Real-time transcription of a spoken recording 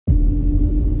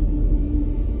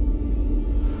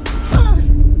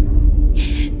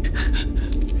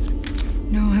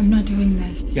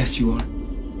Yes, you are.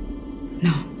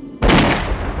 No.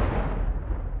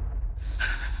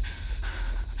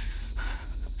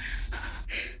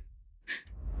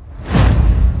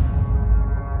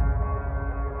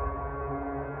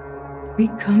 We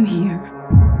come here,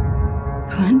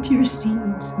 plant your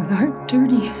seeds with our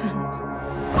dirty hands,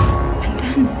 and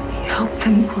then we help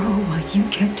them grow while you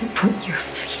get to put your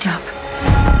feet up.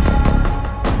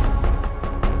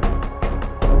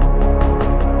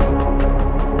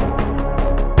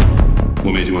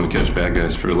 What made you want to catch bad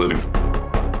guys for a living?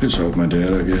 Piss off my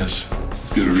dad, I guess. As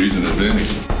good a reason as any.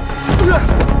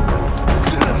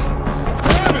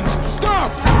 Heavens,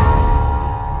 stop!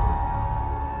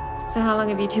 So how long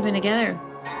have you two been together?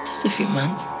 Just a few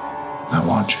months. I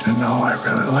want you to know I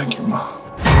really like your mom.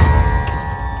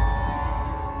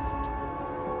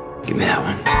 Give me that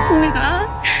one.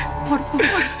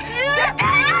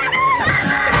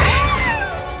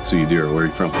 So you dear, where are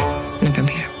you from? I'm from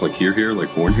here. Like here?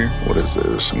 Like born here? What is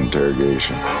this, an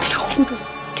interrogation? Te juro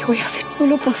que voy a hacer todo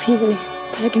lo posible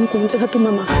para que encuentres a tu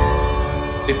mamá.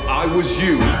 If I was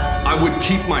you, I would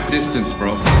keep my distance,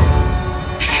 bro.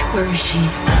 Where is she?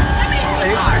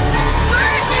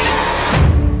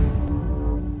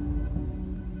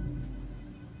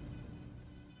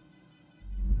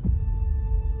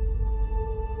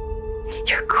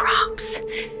 Your crops,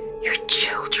 your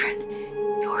children,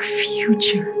 your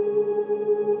future.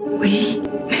 We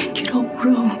make it all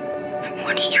grow. And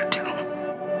what do? You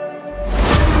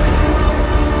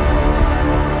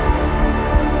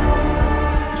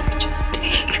just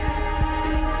take.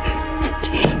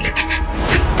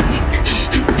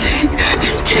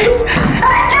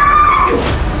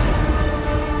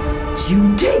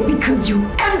 You take because you're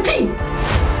empty.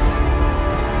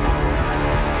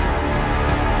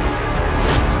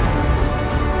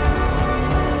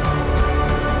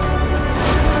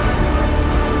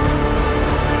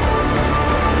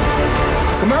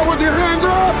 Come out with your hands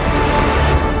up!